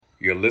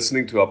You're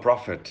listening to Our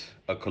Prophet,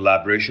 a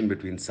collaboration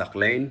between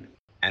Sakhlain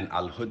and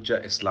Al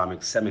Hujjah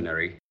Islamic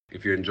Seminary.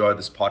 If you enjoy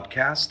this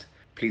podcast,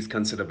 please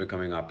consider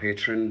becoming our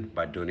patron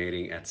by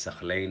donating at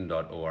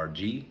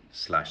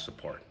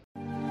sakhlain.org/support.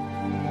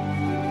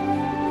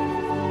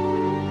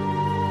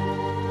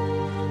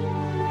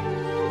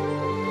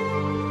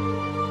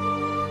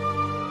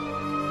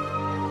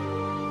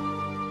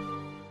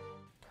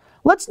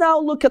 Let's now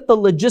look at the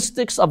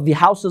logistics of the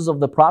houses of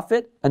the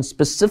Prophet, and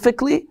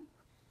specifically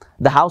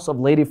the house of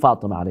Lady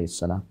Fatima alayhi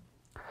salam.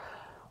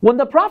 When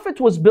the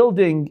Prophet was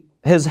building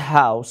his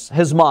house,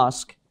 his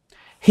mosque,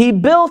 he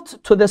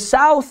built to the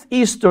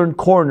southeastern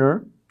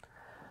corner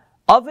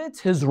of it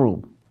his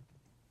room.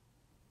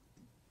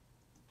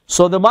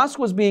 So the mosque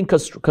was being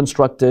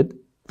constructed.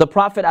 The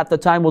Prophet at the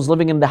time was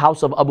living in the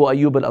house of Abu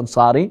Ayyub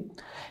al-Ansari.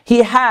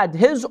 He had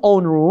his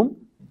own room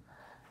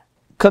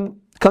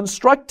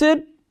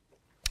constructed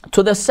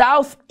to the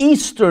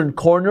southeastern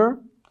corner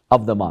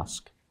of the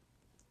mosque.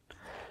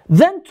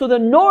 Then to the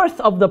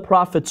north of the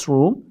Prophet's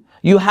room,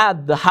 you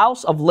had the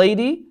house of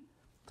Lady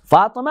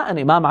Fatima and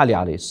Imam Ali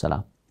alayhi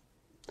salam.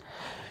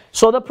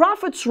 So the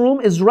Prophet's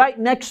room is right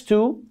next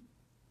to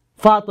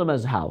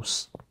Fatima's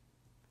house.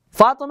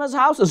 Fatima's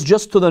house is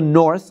just to the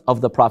north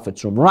of the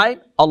Prophet's room,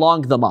 right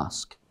along the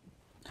mosque.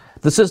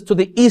 This is to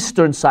the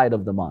eastern side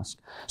of the mosque.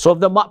 So if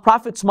the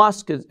Prophet's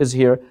mosque is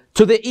here,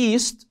 to the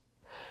east,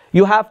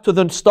 you have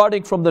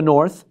starting from the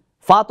north,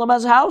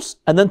 Fatima's house,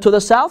 and then to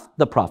the south,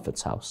 the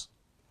Prophet's house.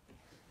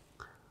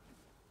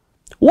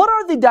 What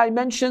are the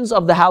dimensions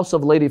of the house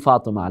of Lady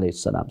Fatima alayhi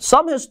salam?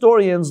 Some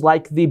historians,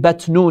 like the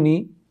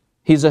Batnuni,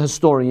 he's a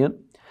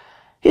historian,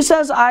 he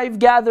says, I've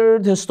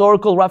gathered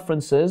historical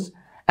references,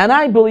 and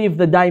I believe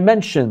the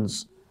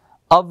dimensions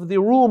of the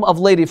room of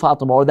Lady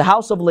Fatima, or the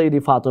house of Lady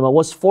Fatima,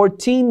 was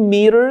 14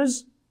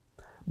 meters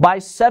by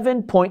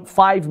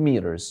 7.5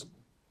 meters.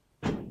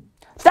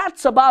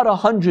 That's about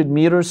 100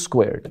 meters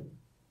squared.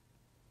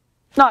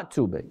 Not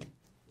too big.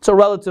 It's a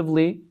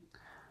relatively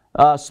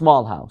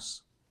small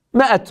house.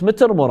 100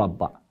 متر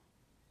مربع.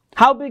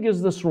 How big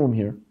is this room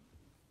here?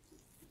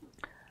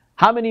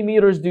 How many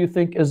meters do you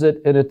think is it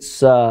in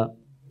its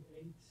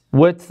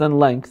width and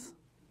length?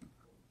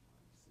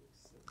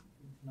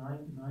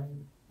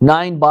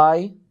 9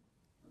 by,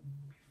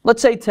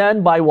 let's say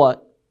 10 by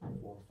what?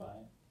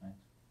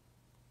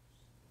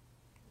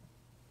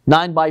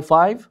 9 by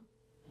 5?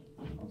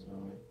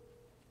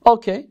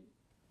 Okay.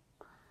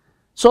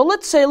 So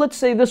let's say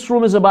this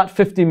room is about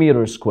 50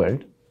 meters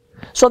squared.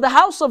 So the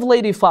house of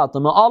Lady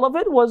Fatima, all of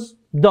it was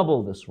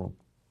double this room,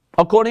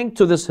 according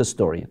to this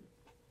historian.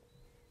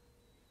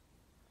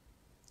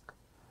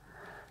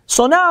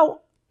 So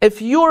now,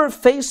 if you're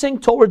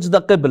facing towards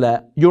the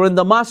Qibla, you're in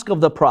the mosque of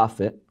the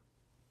Prophet,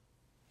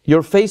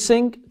 you're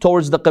facing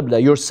towards the Qibla,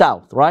 you're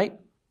south, right?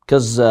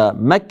 Because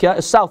Mecca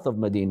is south of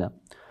Medina.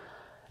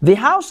 The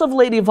house of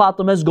Lady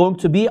Fatima is going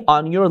to be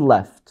on your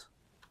left.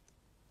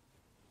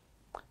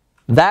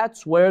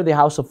 That's where the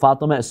house of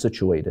Fatima is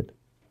situated.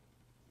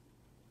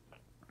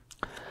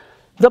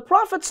 The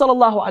Prophet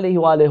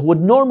ﷺ would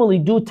normally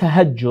do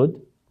tahajjud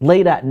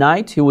late at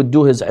night. He would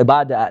do his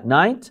ibadah at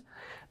night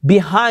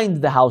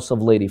behind the house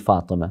of Lady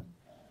Fatima,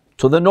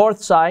 to the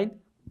north side,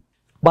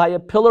 by a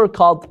pillar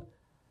called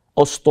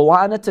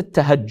Ustuwanat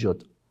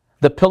al-Tahajjud,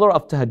 the pillar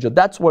of tahajjud.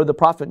 That's where the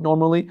Prophet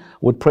normally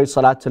would pray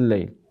Salat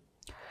al-Layl.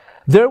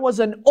 There was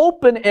an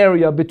open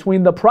area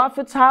between the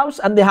Prophet's house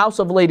and the house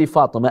of Lady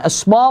Fatima, a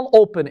small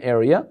open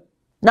area,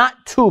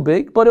 not too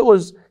big, but it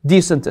was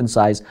decent in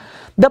size.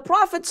 The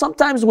Prophet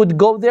sometimes would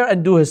go there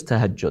and do his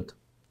tahajjud.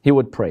 He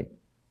would pray.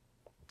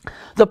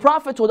 The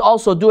Prophet would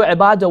also do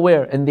ibadah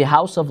where? In the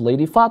house of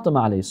Lady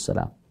Fatima alayhi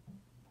salam.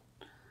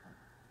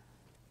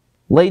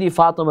 Lady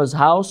Fatima's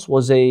house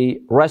was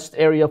a rest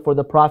area for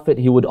the Prophet.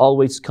 He would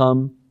always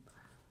come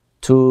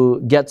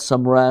to get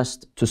some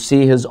rest, to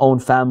see his own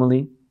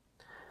family.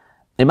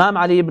 Imam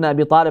Ali ibn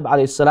Abi Talib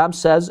alayhi salam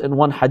says in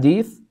one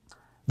hadith,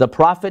 the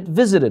Prophet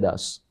visited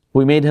us.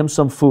 We made him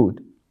some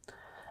food.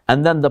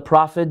 And then the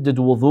Prophet did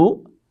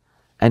wudu,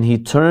 and he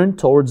turned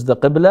towards the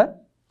Qibla,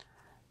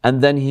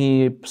 and then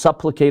he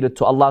supplicated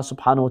to Allah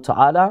subhanahu wa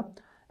ta'ala,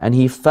 and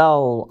he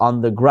fell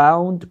on the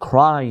ground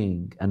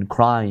crying and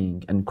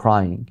crying and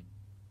crying.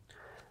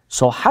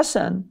 So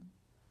Hassan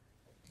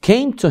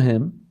came to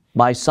him,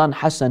 my son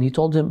Hassan, he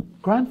told him,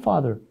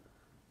 grandfather,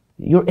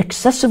 you're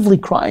excessively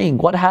crying.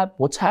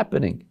 What's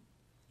happening?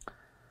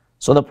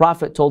 So the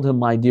Prophet told him,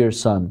 my dear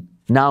son,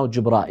 now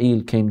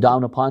Jibreel came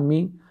down upon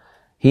me.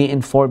 He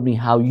informed me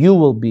how you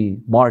will be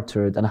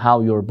martyred and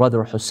how your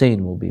brother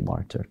Hussein will be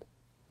martyred.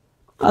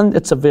 And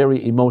it's a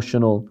very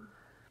emotional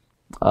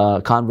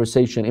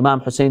conversation. Imam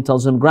Hussein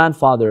tells him,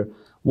 grandfather,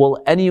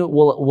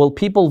 will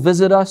people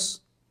visit us?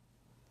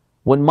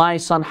 When my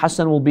son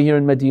Hassan will be here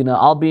in Medina,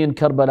 I'll be in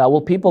Karbala,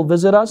 will people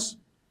visit us?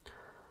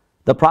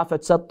 The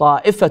Prophet said,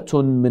 طَائِفَةٌ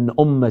مِّنْ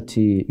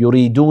أُمَّتِي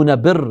يُرِيدُونَ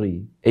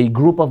بِرِّي. A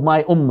group of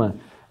my ummah,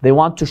 they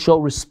want to show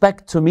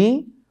respect to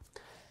me.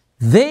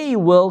 They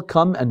will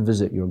come and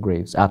visit your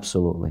graves,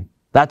 absolutely.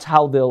 That's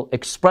how they'll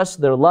express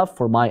their love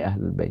for my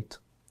Ahlul Bayt.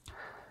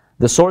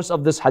 The source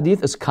of this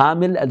hadith is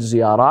Kamil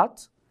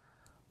al-Ziyarat,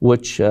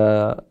 which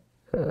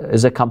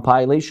is a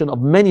compilation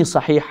of many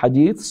sahih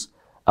hadiths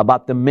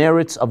about the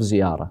merits of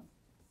ziyarah.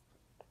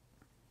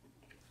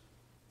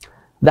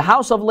 The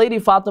house of Lady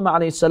Fatima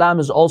alayhi salam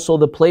is also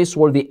the place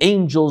where the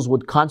angels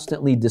would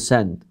constantly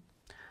descend.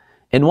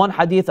 In one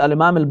hadith,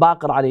 Imam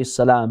al-Baqir alayhi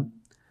salam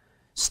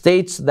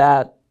states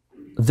that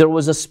there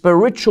was a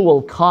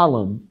spiritual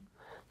column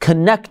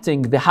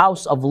connecting the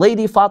house of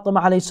Lady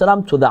Fatima alayhi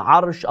salam to the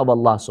arsh of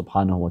Allah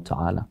subhanahu wa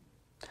ta'ala.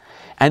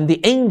 And the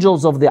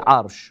angels of the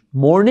arsh,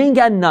 morning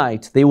and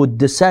night, they would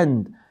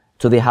descend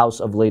to the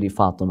house of Lady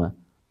Fatima.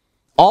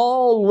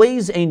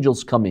 Always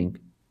angels coming.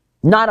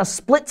 Not a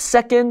split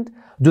second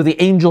do the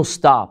angels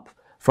stop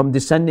from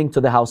descending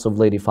to the house of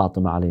Lady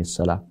Fatima alayhi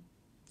salam.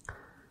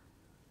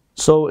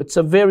 So it's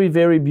a very,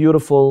 very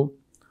beautiful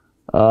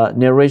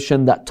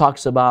narration that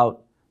talks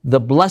about the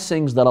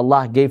blessings that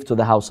Allah gave to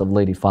the house of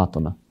Lady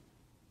Fatima.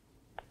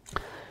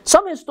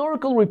 Some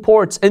historical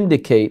reports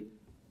indicate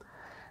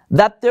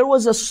that there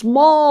was a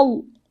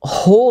small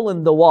hole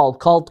in the wall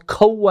called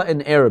Qawwa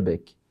in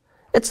Arabic.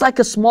 It's like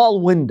a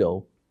small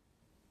window.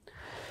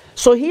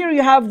 So here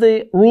you have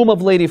the room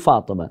of Lady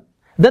Fatima.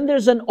 Then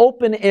there's an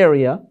open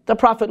area. The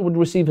Prophet would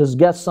receive his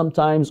guests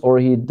sometimes, or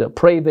he'd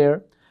pray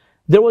there.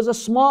 There was a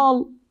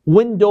small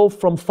window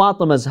from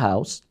Fatima's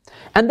house.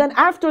 And then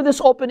after this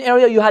open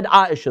area, you had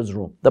Aisha's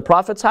room. The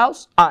Prophet's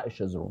house,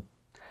 Aisha's room.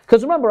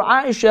 Because remember,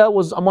 Aisha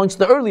was amongst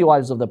the early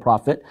wives of the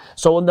Prophet.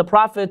 So when the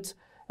Prophet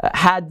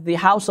had the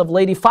house of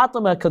Lady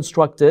Fatima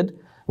constructed,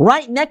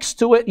 right next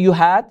to it you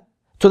had,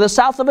 to the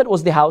south of it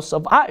was the house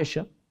of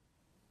Aisha.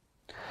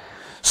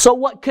 So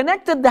what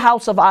connected the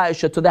house of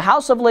Aisha to the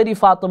house of Lady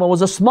Fatima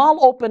was a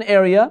small open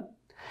area,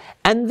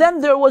 and then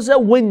there was a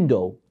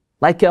window,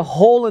 like a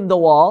hole in the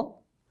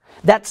wall,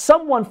 that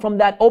someone from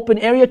that open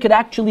area could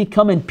actually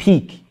come and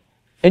peek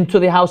into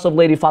the house of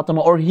Lady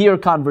Fatima or hear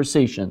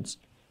conversations.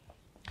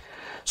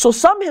 So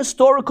some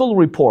historical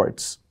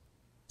reports,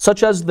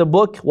 such as the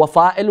book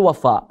Wafa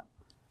al-Wafa,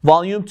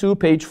 volume 2,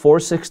 page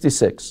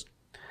 466,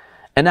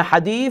 and a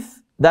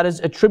hadith that is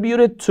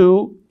attributed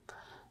to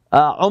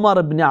Umar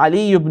ibn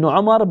Ali ibn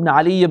Umar ibn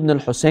Ali ibn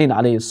al-Husayn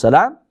alayhi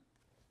salam.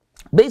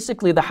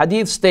 Basically, the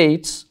hadith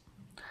states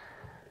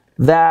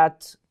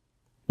that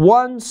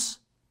once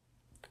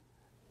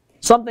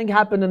something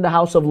happened in the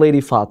house of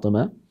Lady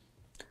Fatima,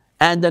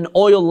 and an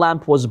oil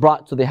lamp was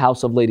brought to the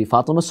house of Lady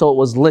Fatima, so it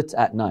was lit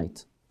at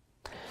night.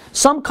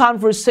 Some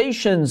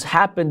conversations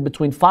happened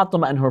between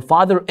Fatima and her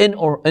father in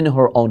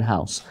her own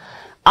house.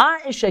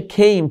 Aisha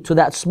came to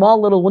that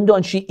small little window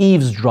and she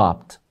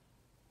eavesdropped.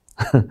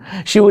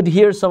 She would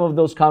hear some of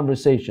those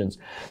conversations.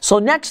 So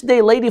next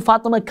day, Lady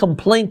Fatima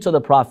complained to the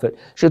Prophet.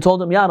 She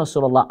told him, Ya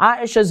Rasulullah,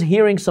 Aisha's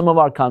hearing some of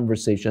our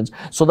conversations.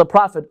 So the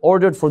Prophet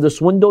ordered for this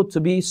window to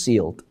be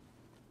sealed.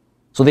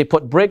 So they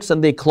put bricks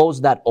and they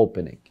closed that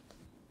opening.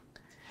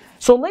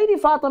 So Lady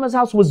Fatima's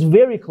house was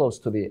very close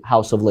to the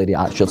house of Lady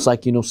Aisha. It's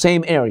like,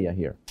 same area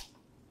here.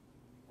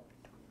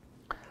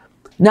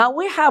 Now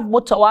we have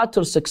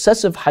mutawatir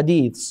successive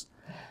hadiths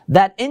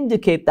that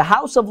indicate the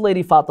house of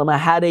Lady Fatima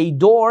had a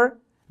door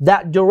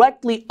that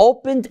directly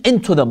opened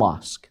into the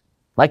mosque.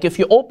 Like if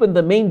you open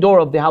the main door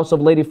of the house of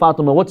Lady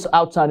Fatima, what's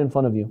outside in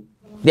front of you?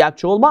 The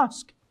actual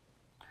mosque.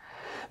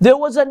 There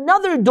was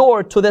another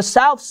door to the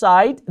south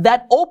side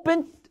that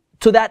opened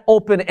to that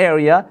open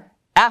area,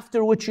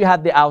 after which you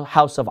had the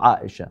house of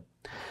Aisha.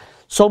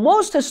 So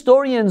most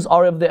historians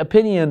are of the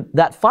opinion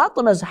that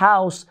Fatima's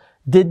house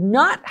did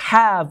not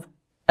have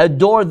a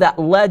door that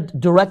led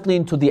directly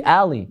into the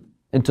alley,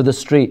 into the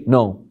street.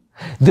 No.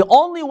 The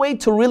only way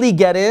to really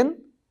get in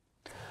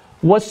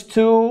was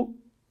to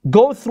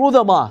go through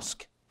the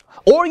mosque.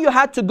 Or you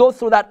had to go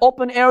through that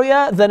open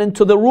area, then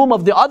into the room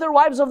of the other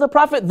wives of the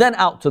Prophet, then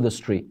out to the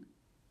street.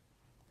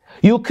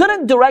 You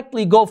couldn't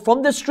directly go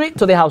from the street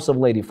to the house of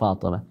Lady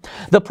Fatima.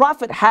 The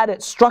Prophet had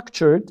it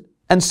structured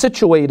and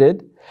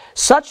situated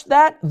such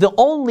that the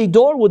only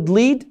door would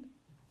lead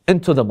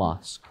into the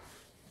mosque.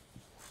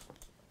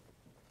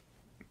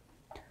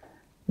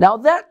 Now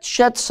that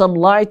sheds some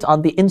light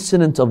on the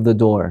incident of the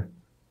door.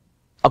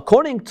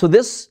 According to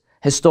this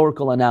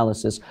historical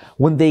analysis,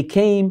 when they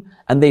came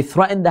and they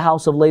threatened the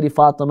house of Lady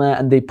Fatima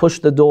and they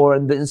pushed the door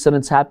and the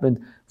incidents happened,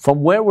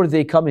 from where were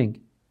they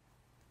coming?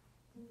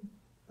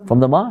 From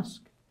the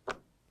mosque.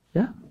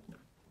 Yeah.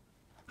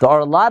 There are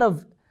a lot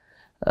of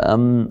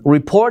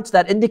reports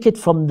that indicate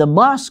from the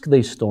mosque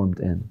they stormed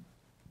in.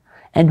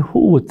 And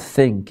who would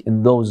think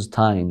in those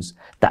times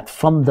that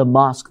from the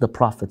mosque the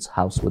Prophet's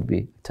house would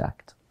be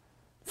attacked?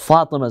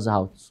 Fatima's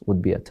house would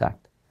be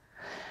attacked.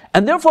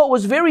 And therefore it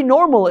was very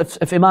normal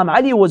if Imam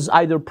Ali was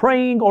either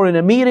praying or in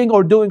a meeting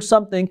or doing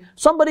something,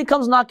 somebody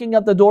comes knocking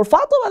at the door,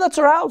 Fatima, that's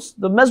her house.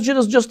 The masjid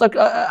is just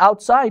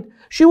outside.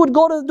 She would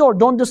go to the door,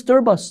 don't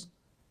disturb us.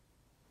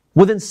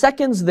 Within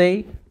seconds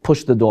they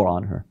pushed the door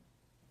on her.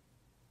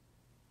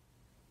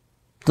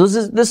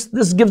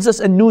 This gives us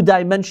a new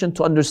dimension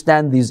to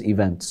understand these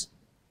events.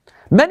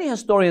 Many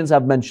historians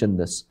have mentioned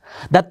this,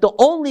 that the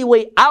only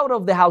way out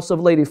of the house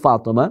of Lady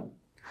Fatima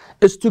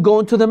is to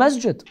go into the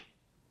masjid.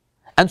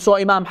 And so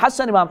Imam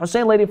Hassan, Imam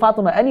Hussein, Lady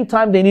Fatima,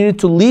 anytime they needed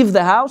to leave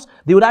the house,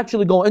 they would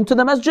actually go into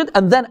the masjid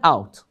and then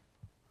out.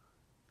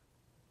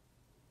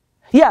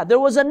 Yeah, there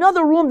was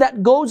another room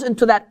that goes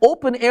into that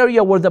open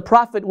area where the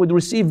Prophet would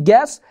receive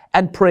guests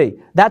and pray.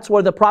 That's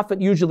where the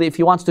Prophet usually, if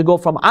he wants to go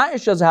from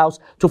Aisha's house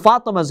to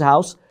Fatima's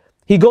house,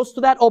 he goes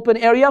to that open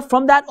area,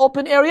 from that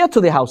open area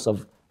to the house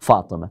of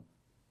Fatima.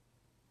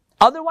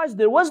 Otherwise,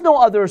 there was no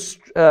other,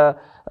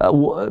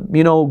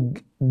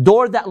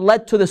 door that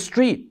led to the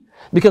street.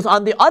 Because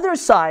on the other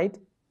side,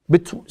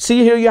 see,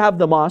 here you have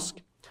the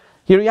mosque,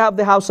 here you have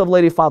the house of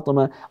Lady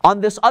Fatima.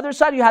 On this other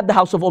side, you had the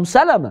house of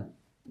Salama.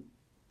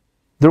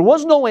 There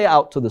was no way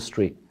out to the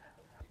street.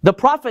 The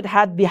Prophet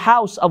had the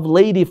house of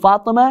Lady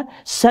Fatima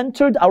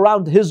centered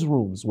around his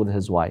rooms with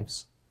his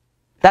wives.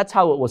 That's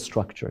how it was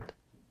structured.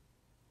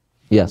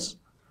 Yes.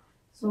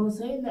 So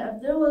saying that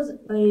if there was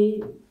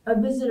a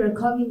visitor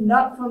coming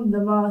not from the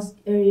mosque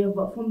area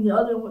but from the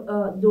other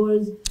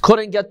doors,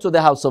 couldn't get to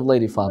the house of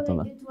Lady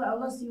Fatima.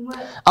 Unless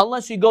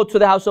unless you go to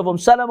the house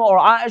of Salama or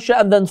Aisha,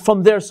 and then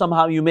from there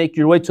somehow you make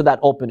your way to that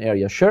open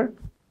area. Sure.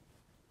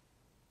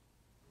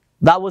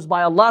 That was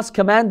by Allah's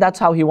command. That's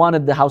how He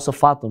wanted the house of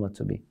Fatima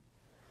to be.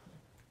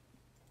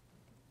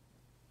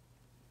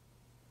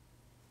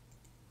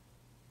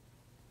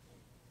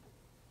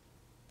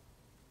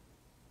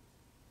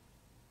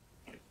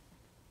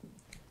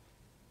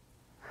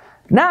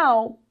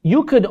 Now,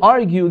 you could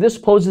argue this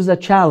poses a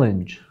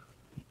challenge,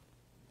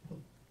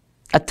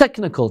 a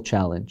technical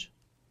challenge.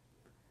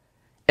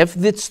 If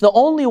it's the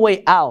only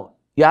way out,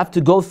 you have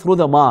to go through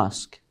the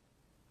mosque.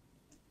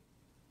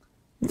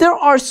 There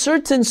are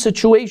certain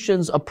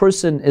situations a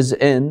person is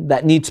in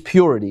that needs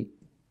purity,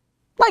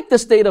 like the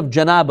state of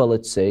janaba,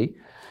 let's say,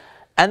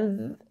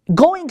 and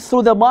going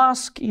through the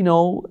mosque,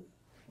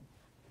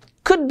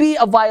 could be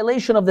a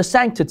violation of the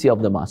sanctity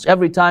of the mosque.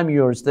 Every time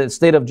you're in the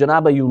state of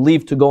janaba, you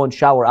leave to go and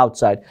shower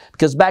outside.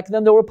 Because back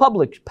then there were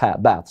public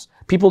baths.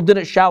 People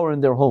didn't shower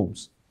in their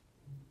homes.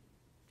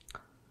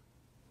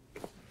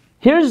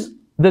 Here's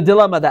the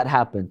dilemma that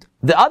happened.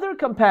 The other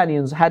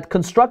companions had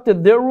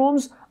constructed their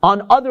rooms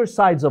on other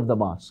sides of the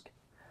mosque.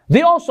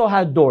 They also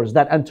had doors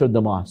that entered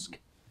the mosque.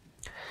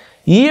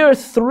 Year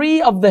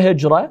 3 of the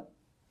Hijrah,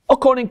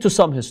 according to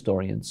some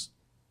historians,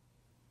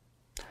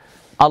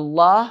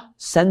 Allah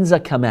sends a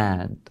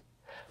command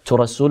to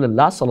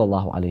Rasulullah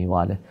sallallahu alayhi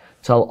wa alayhi.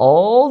 Tell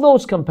all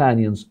those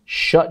companions,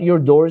 shut your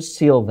doors,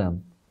 seal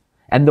them.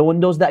 And the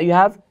windows that you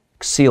have,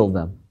 seal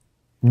them.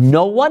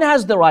 No one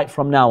has the right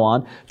from now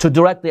on to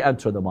directly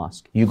enter the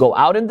mosque. You go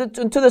out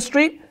into the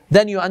street,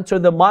 then you enter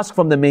the mosque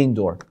from the main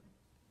door.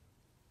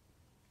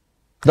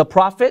 The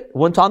Prophet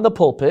went on the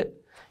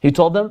pulpit. He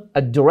told them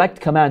a direct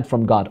command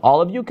from God.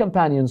 All of you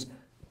companions,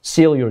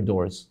 seal your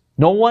doors.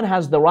 No one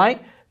has the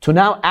right to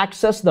now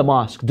access the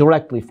mosque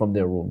directly from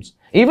their rooms.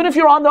 Even if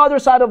you're on the other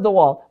side of the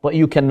wall, but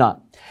you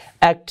cannot.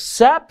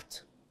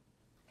 Except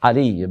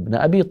Ali ibn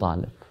Abi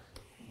Talib.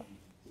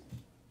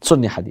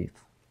 Sunni hadith.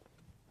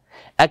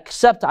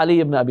 Except Ali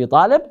ibn Abi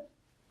Talib,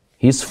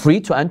 he's free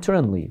to enter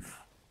and leave.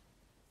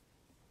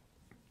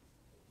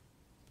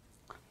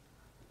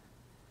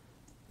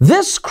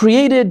 This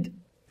created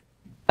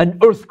an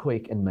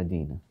earthquake in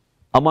Medina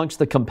amongst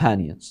the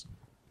companions.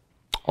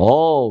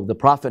 Oh, the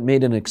Prophet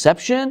made an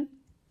exception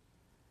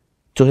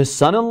to his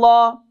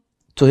son-in-law,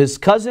 to his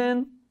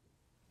cousin.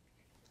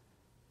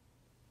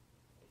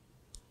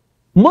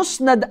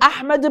 Musnad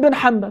Ahmad ibn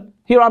Hanbal.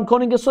 Here I'm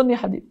quoting a Sunni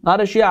hadith, not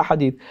a Shia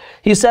hadith.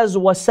 He says,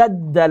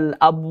 وَسَدَّ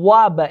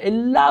الْأَبْوَابَ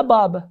إِلَّا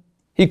بَابَ.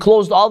 He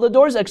closed all the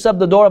doors except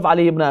the door of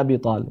Ali ibn Abi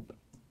Talib.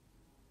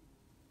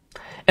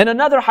 In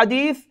another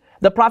hadith,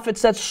 the Prophet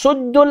said,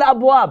 سُدُّ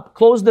الْأَبْوَابِ.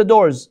 Close the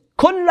doors.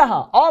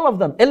 كُلَّهَا. All of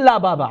them.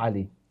 إِلَّا بَابَ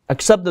Ali.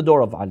 Except the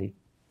door of Ali.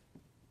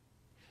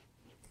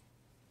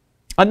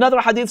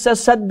 Another hadith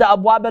says, سَدَّ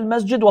أَبْوَابَ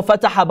الْمَسْجِدِ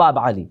وَفَتَحَ بَابَ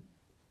Ali.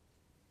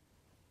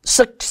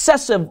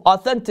 Successive,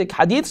 authentic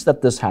hadiths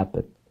that this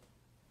happened.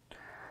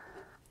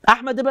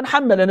 Ahmad ibn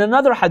Hanbal in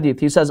another hadith,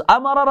 he says,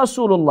 أمر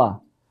رسول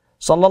الله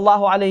صلى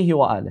الله عليه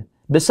وآله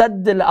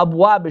بسد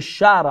الأبواب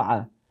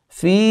الشارعة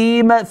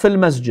في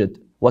المسجد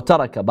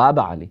وترك باب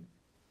علي.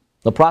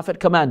 The Prophet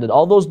commanded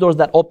all those doors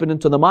that open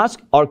into the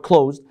mosque are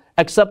closed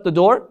except the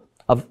door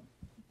of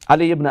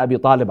Ali ibn Abi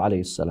Talib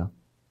alayhi salam.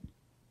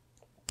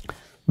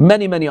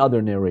 Many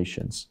other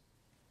narrations.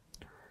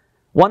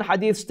 One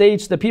hadith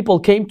states the people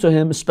came to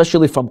him,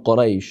 especially from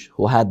Quraysh,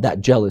 who had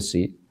that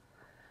jealousy.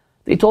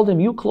 They told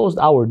him, you closed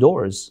our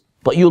doors,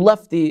 but you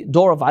left the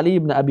door of Ali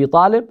ibn Abi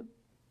Talib.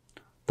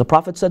 The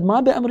Prophet said,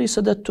 Ma bi amri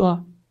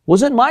sadattuha.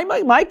 Wasn't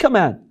my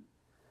command.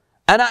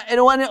 And it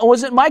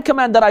wasn't my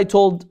command that I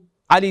told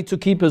Ali to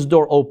keep his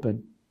door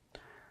open.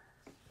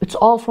 It's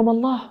all from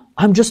Allah.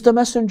 I'm just a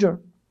messenger.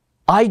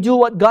 I do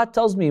what God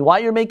tells me. Why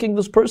you're making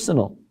this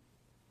personal?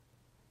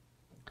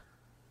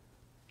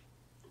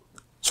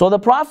 So the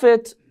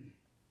Prophet,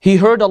 he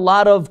heard a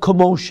lot of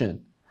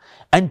commotion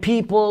and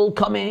people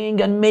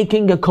coming and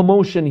making a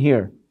commotion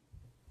here.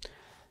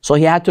 So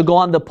he had to go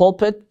on the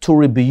pulpit to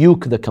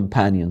rebuke the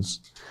companions.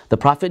 The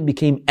Prophet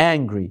became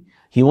angry.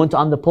 He went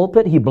on the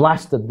pulpit, he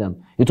blasted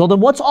them. He told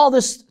them, what's all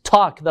this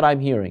talk that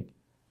I'm hearing?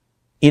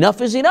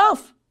 Enough is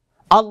enough.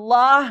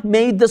 Allah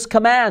made this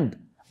command.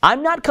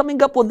 I'm not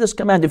coming up with this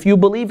command. If you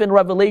believe in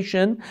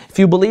revelation, if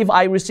you believe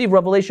I receive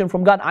revelation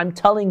from God, I'm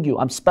telling you,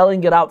 I'm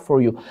spelling it out for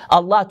you.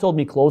 Allah told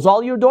me, close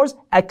all your doors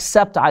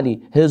except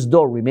Ali. His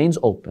door remains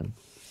open.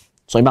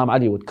 So Imam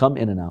Ali would come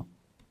in and out.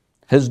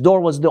 His door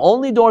was the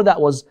only door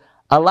that was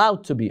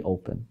allowed to be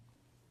open.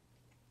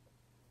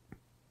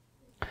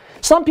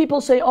 Some people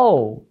say,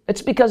 oh,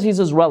 it's because he's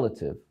his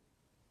relative.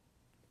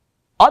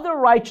 Other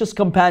righteous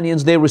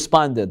companions, they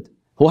responded,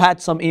 who had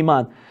some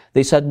iman.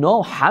 They said,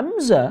 no,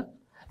 Hamza,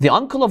 the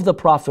uncle of the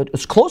Prophet,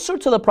 is closer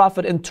to the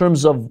Prophet in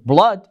terms of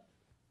blood,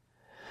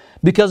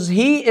 because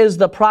he is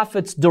the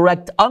Prophet's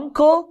direct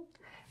uncle,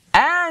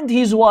 and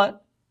he's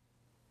what?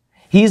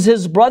 He's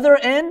his brother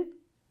in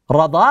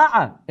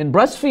rada'a, in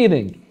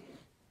breastfeeding.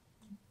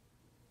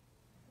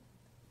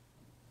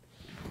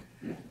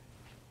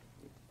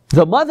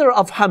 The mother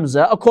of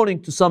Hamza,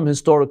 according to some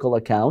historical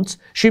accounts,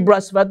 she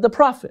breastfed the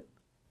Prophet.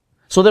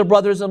 So they're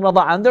brothers in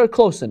rada'a and they're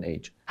close in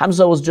age.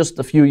 Hamza was just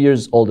a few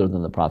years older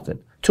than the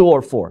Prophet, 2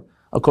 or 4,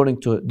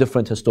 according to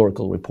different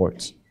historical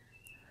reports.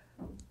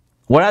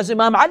 Whereas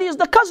Imam Ali is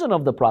the cousin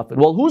of the Prophet.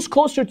 Well, who's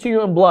closer to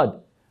you in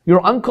blood?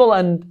 Your uncle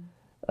and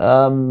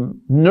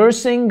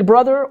nursing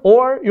brother,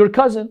 or your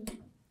cousin?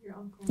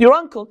 Your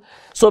uncle.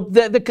 So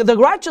the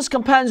righteous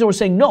companions were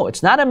saying, no,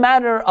 it's not a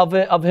matter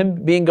of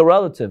him being a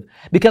relative.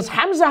 Because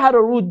Hamza had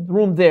a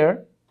room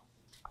there.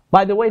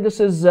 By the way, this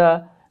is,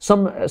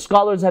 some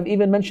scholars have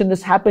even mentioned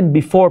this happened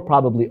before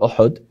probably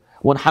Uhud,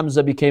 when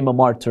Hamza became a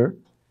martyr,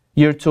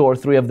 year 2 or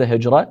 3 of the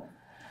Hijrah.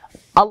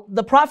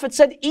 The Prophet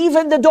said,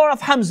 even the door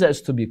of Hamza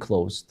is to be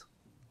closed.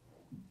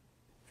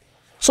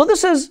 So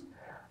this is,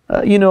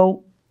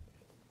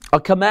 a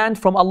command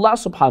from Allah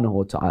subhanahu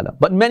wa ta'ala.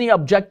 But many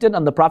objected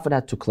and the Prophet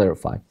had to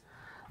clarify.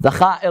 The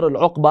Kha'ir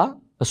al-Uqba,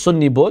 a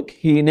Sunni book,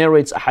 he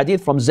narrates a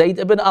hadith from Zayd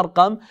ibn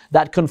Arqam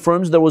that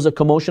confirms there was a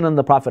commotion and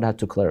the Prophet had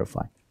to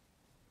clarify.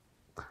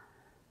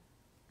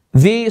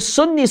 The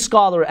Sunni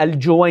scholar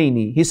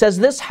al-Juwayni, he says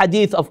this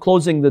hadith of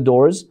closing the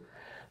doors,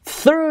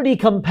 30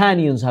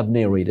 companions have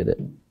narrated it.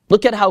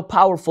 Look at how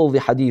powerful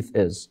the hadith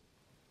is.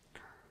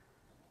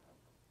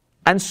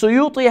 And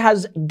Suyuti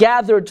has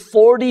gathered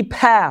 40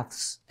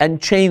 paths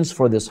and chains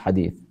for this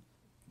hadith.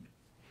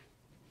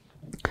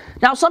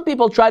 Now some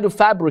people try to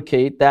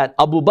fabricate that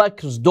Abu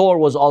Bakr's door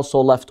was also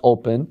left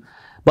open,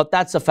 but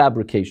that's a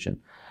fabrication.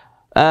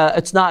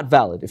 It's not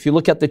valid. If you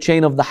look at the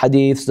chain of the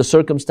hadiths, the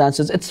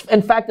circumstances,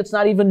 in fact it's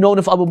not even known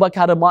if Abu Bakr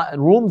had a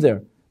room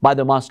there by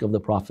the mosque of the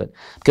Prophet.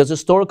 Because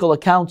historical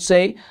accounts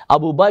say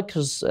Abu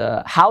Bakr's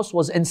house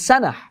was in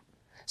Sanah.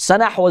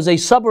 Sanah was a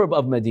suburb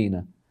of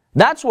Medina.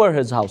 That's where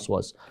his house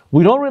was.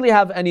 We don't really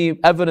have any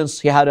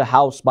evidence he had a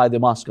house by the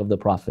mosque of the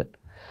Prophet.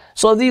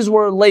 So these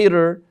were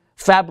later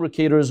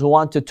fabricators who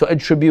wanted to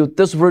attribute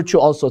this virtue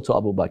also to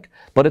Abu Bakr.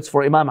 But it's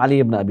for Imam Ali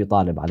ibn Abi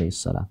Talib alayhi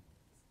salam.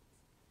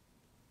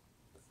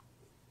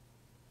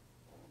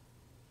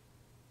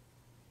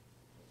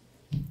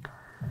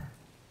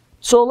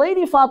 So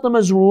Lady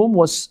Fatima's room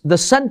was the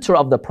center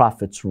of the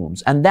Prophet's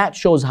rooms, and that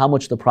shows how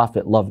much the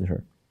Prophet loved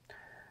her.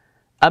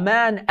 A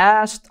man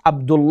asked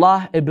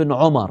Abdullah ibn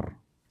Umar,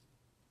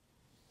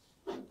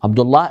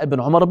 Abdullah ibn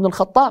Umar ibn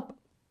al-Khattab,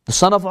 the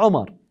son of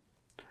Umar.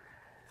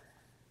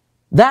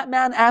 That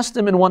man asked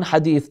him in one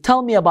hadith,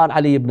 tell me about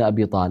Ali ibn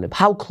Abi Talib.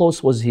 How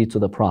close was he to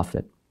the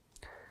Prophet?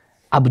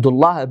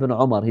 Abdullah ibn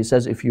Umar, he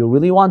says, if you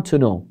really want to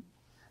know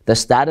the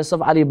status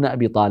of Ali ibn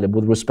Abi Talib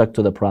with respect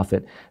to the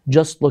Prophet,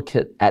 just look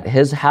at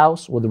his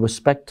house with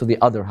respect to the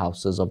other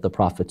houses of the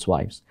Prophet's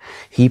wives.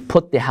 He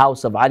put the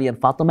house of Ali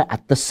and Fatima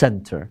at the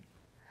center.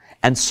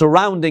 And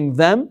surrounding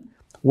them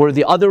were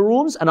the other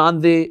rooms, and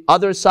on the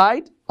other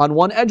side, on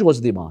one edge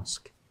was the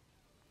mosque.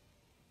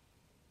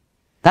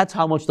 That's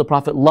how much the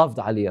Prophet loved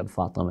Ali and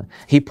Fatima.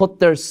 He put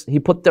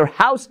their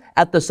house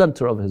at the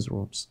center of his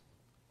rooms.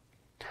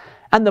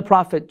 And the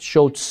Prophet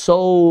showed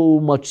so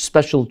much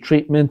special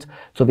treatment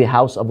to the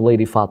house of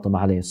Lady Fatima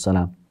alayhi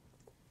salam.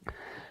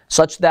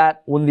 Such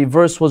that when the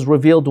verse was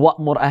revealed,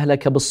 وَأْمُرْ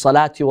أَهْلَكَ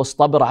بِالصَّلَاةِ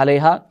وَاصْطَبِرْ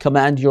عَلَيْهَا,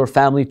 command your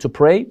family to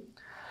pray.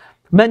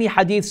 Many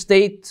hadiths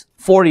state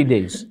 40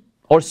 days,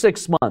 or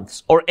 6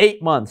 months, or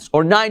 8 months,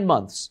 or 9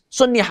 months.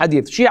 Sunni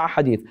hadith, Shia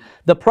hadith.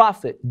 The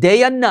Prophet,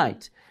 day and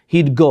night,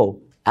 he'd go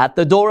at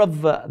the door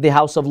of the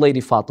house of Lady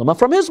Fatima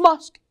from his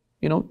mosque.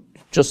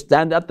 Just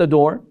stand at the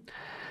door.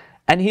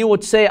 And he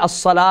would say,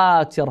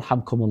 As-salat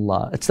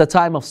yarhamkumullah. It's the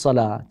time of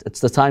salat. It's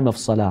the time of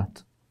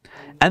salat.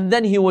 And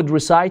then he would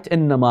recite,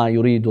 إِنَّمَا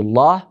يُرِيدُ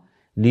اللَّهِ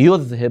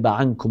لِيُذْهِبَ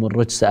عَنْكُمُ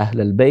الرِّجْسَ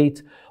أَهْلَ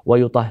الْبَيْتِ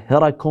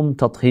وَيُطَهِّرَكُمْ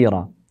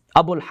تَطْهِيرًا.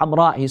 Abu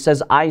al-Hamra, he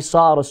says, I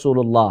saw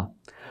Rasulullah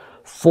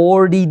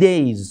 40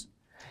 days.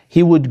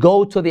 He would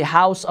go to the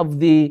house of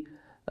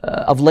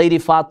Lady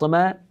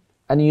Fatima,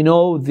 and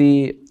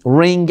the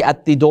ring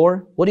at the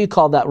door. What do you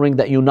call that ring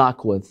that you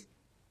knock with?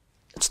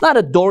 It's not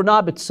a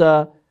doorknob, it's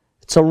a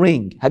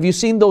ring. Have you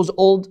seen those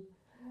old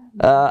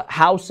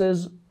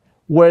houses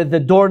where the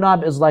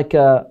doorknob is like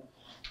a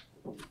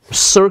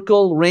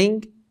circle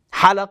ring,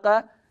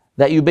 halaqa,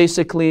 that you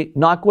basically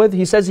knock with.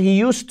 He says he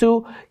used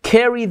to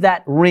carry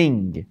that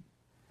ring,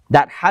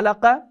 that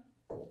halaqa,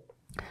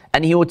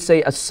 and he would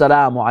say,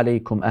 Assalamu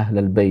alaikum ahl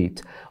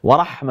al-bayt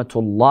wa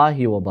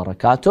rahmatullahi wa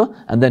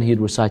barakatuh, and then he'd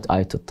recite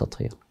Ayat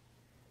al-Tathir.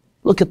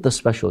 Look at the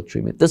special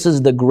treatment. This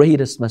is the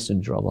greatest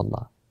messenger of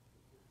Allah.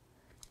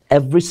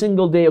 Every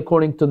single day,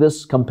 according to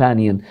this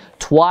companion,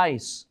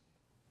 twice,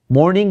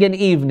 morning and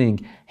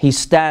evening, he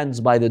stands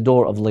by the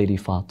door of Lady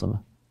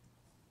Fatima.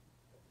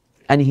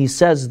 And he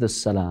says this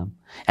salam.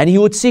 And he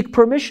would seek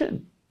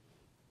permission.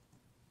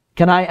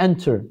 Can I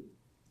enter?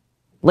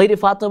 Lady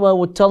Fatima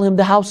would tell him,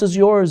 the house is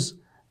yours.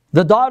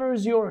 The daughter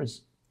is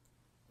yours.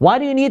 Why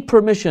do you need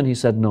permission? He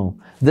said, no.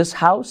 This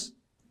house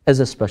is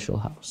a special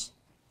house.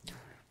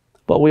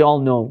 But we all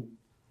know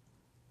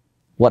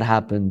what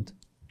happened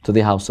to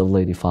the house of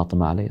Lady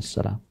Fatima alayhi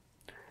salam.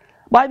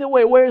 By the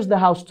way, where is the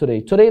house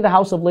today? Today the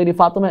house of Lady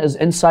Fatima is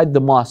inside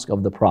the mosque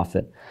of the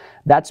Prophet.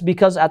 That's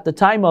because at the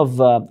time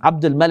of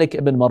Abdul Malik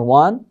ibn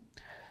Marwan,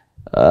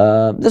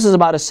 this is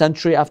about a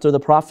century after the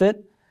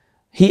Prophet,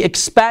 he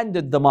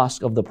expanded the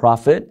mosque of the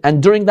Prophet,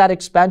 and during that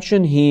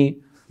expansion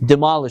he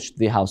demolished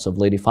the house of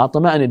Lady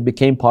Fatima and it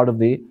became part of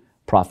the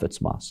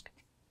Prophet's mosque.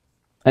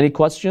 Any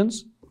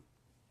questions?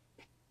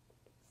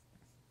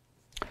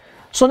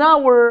 So now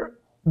we're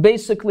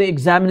basically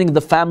examining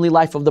the family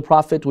life of the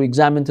Prophet. We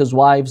examined his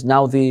wives,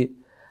 now the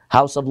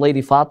house of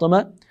Lady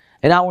Fatima.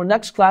 In our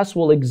next class,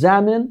 we'll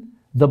examine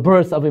the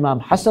birth of Imam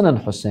Hassan and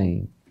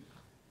Hussein.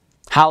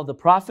 How the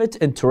Prophet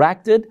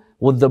interacted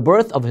with the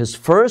birth of his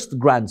first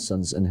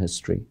grandsons in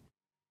history.